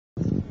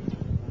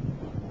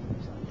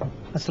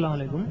Assalamu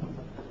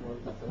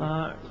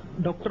alaikum.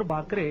 Dr.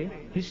 Bakre,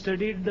 he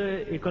studied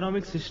the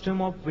economic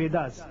system of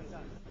Vedas.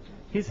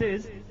 He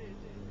says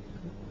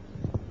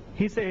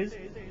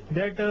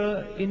that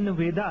in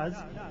Vedas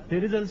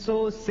there is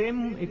also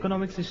same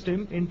economic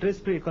system,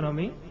 interest-free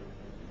economy,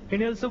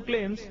 and he also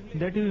claims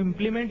that if you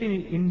implement in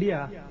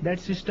India that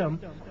system,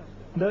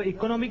 the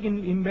economic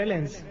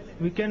imbalance,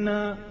 we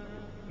can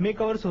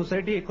make our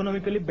society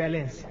economically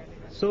balanced.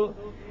 So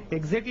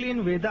exactly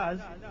in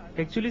Vedas,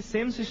 actually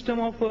same system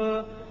of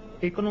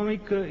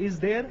economic is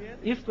there.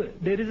 If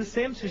there is the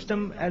same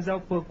system as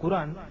of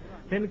Quran,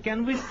 then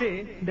can we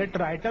say that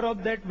writer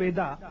of that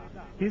Veda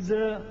is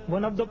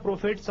one of the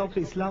prophets of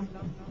Islam?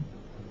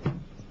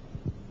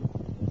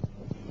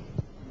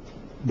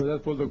 Does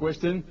that pose the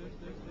question?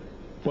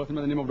 Person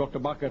by the name of Dr.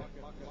 Bakre.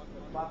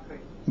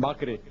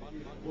 Bakre.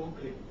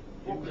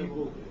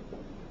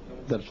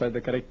 That's right,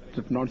 the correct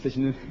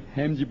pronunciation is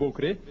Hemji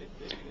Bokre.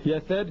 He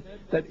has said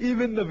that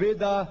even the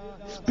Veda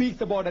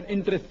speaks about an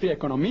interest-free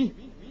economy.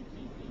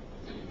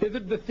 Is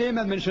it the same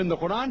as mentioned in the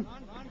Quran?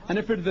 And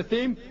if it's the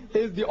same,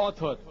 is the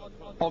author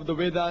of the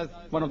Vedas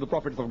one of the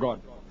prophets of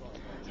God?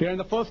 Here in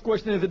the first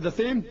question, is it the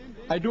same?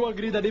 I do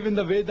agree that even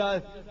the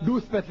Vedas do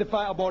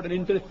specify about an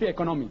interest-free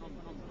economy.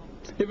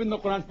 Even the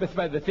Quran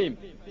specifies the same.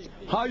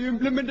 How you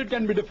implement it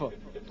can be differ.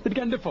 It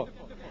can differ.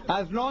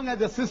 As long as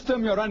the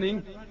system you're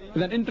running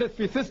is an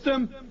interest-free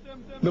system,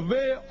 the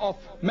way of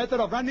method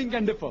of running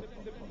can differ.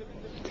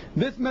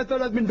 This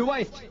method has been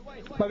devised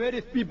by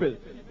various people,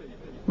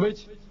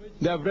 which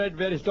they have read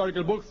various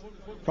historical books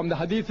from the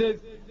Hadiths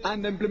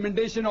and the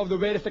implementation of the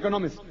various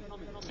economists.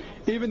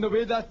 Even the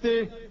Vedas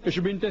say it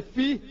should be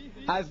interest-free.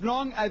 As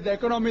long as the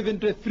economy is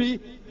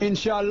interest-free,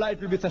 inshallah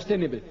it will be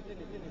sustainable.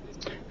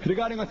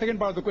 Regarding the second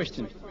part of the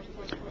question,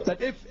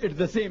 that if it's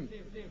the same,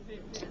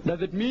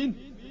 does it mean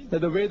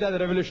that the Veda is a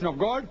revelation of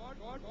God,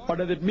 or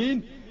does it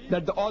mean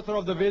that the author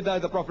of the Veda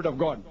is the prophet of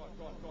God?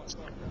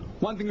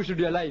 One thing we should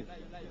realize,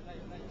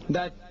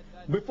 that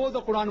before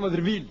the Quran was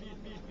revealed,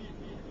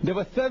 there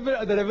were several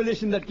other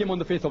revelations that came on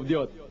the face of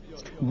the earth.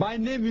 By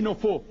name we know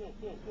four: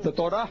 the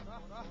Torah,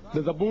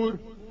 the Zabur,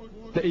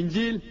 the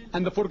Injil,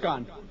 and the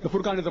Furqan. The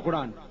Furqan is the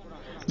Quran.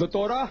 The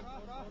Torah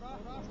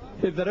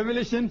is the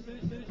revelation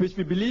which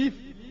we believe,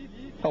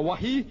 a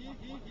wahi,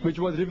 which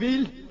was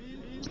revealed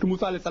to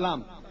Musa alayhi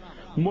salam.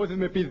 Moses,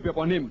 may peace be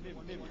upon him.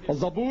 A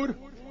Zabur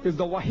is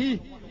the wahi,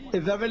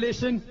 is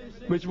revelation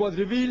which was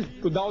revealed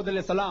to Dawud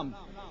alayhi salam.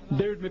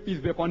 David, may peace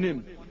be upon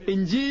him.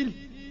 Injil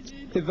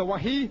is the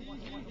wahi,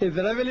 is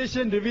the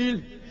revelation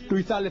revealed to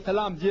Isa alayhi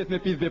salam. Jesus, may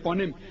peace be upon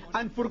him.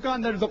 And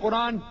Furqan, that is the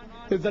Quran,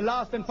 is the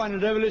last and final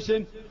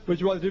revelation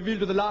which was revealed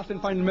to the last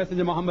and final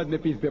messenger Muhammad, may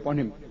peace be upon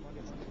him.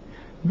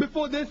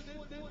 Before this,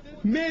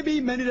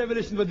 maybe many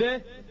revelations were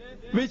there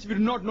which we do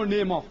not know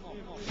name of.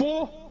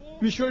 Four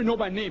we surely know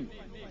by name.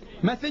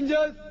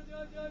 Messengers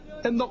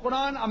in the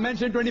Quran are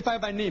mentioned 25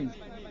 by names: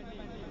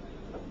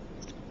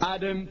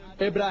 Adam,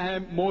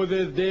 Abraham,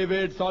 Moses,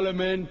 David,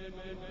 Solomon,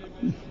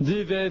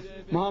 Jesus,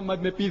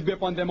 Muhammad, may peace be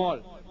upon them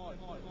all.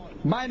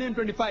 By name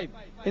 25.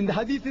 In the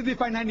Hadith we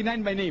find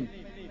 99 by name.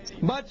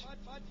 But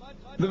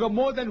there were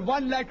more than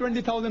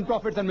 120,000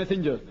 prophets and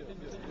messengers.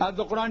 As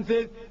the Quran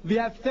says, we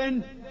have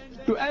sent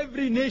to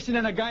every nation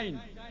and a guide.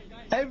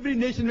 Every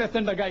nation we have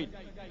sent a guide.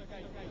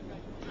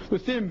 The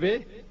same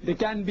way, there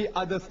can be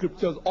other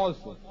scriptures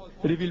also,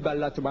 revealed by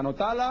Allah subhanahu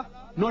wa ta'ala,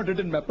 not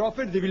written by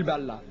prophets, revealed by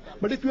Allah.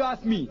 But if you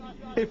ask me,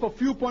 if a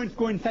few points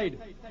coincide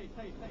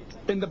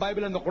in the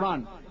Bible and the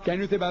Quran, can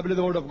you say Bible is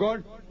the word of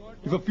God?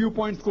 If a few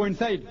points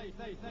coincide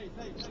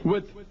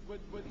with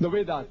the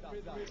Vedas,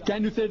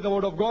 can you say it's the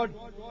word of God?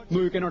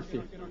 No, you cannot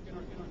say.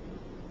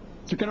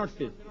 You cannot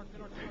say.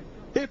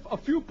 If a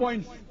few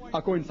points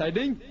are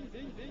coinciding,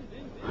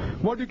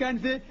 what you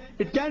can say,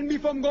 it can be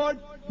from God,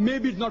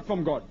 maybe it's not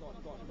from God.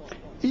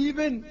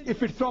 Even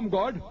if it's from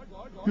God,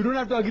 you don't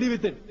have to agree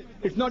with it.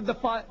 It's not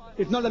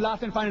the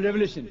last and final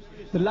revelation.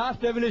 The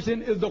last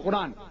revelation is the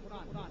Quran.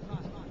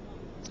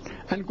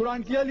 And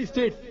Quran clearly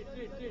states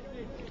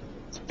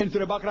in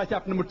Surah Baqarah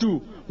chapter number 2,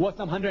 verse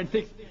number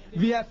 106,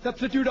 we have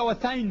substituted our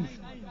signs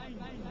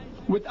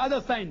with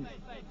other signs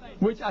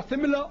which are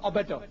similar or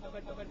better.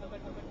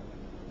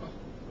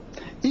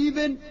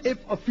 Even if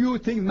a few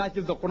things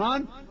matches the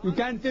Quran, you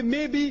can say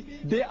maybe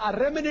they are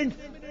remnants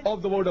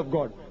of the word of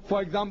God.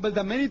 For example,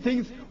 there are many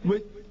things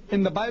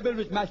in the Bible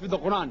which match with the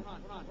Quran.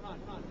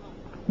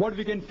 What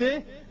we can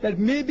say, that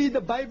maybe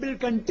the Bible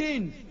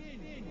contains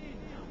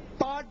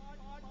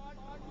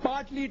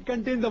partly it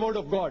contains the word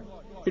of God.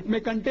 It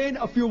may contain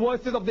a few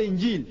verses of the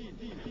Injil,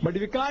 but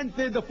we can't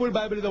say the full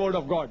Bible is the word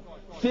of God.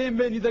 Same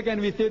way, neither can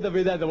we say the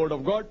Veda is the word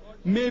of God.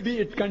 Maybe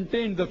it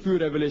contains a few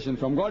revelations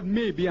from God.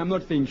 Maybe, I'm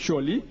not saying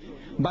surely.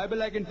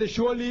 Bible I can say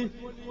surely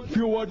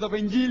few words of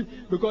Injil,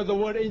 because the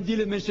word Injil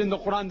is mentioned in the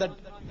Quran, that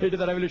it is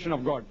a revelation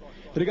of God.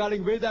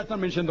 Regarding Veda, that's not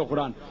mentioned in the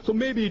Quran. So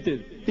maybe it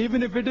is.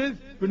 Even if it is,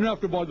 we don't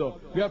have to bother.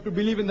 We have to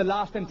believe in the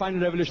last and final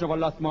revelation of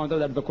Allah subhanahu wa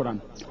ta'ala, that's the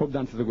Quran. Hope that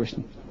answers the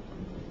question.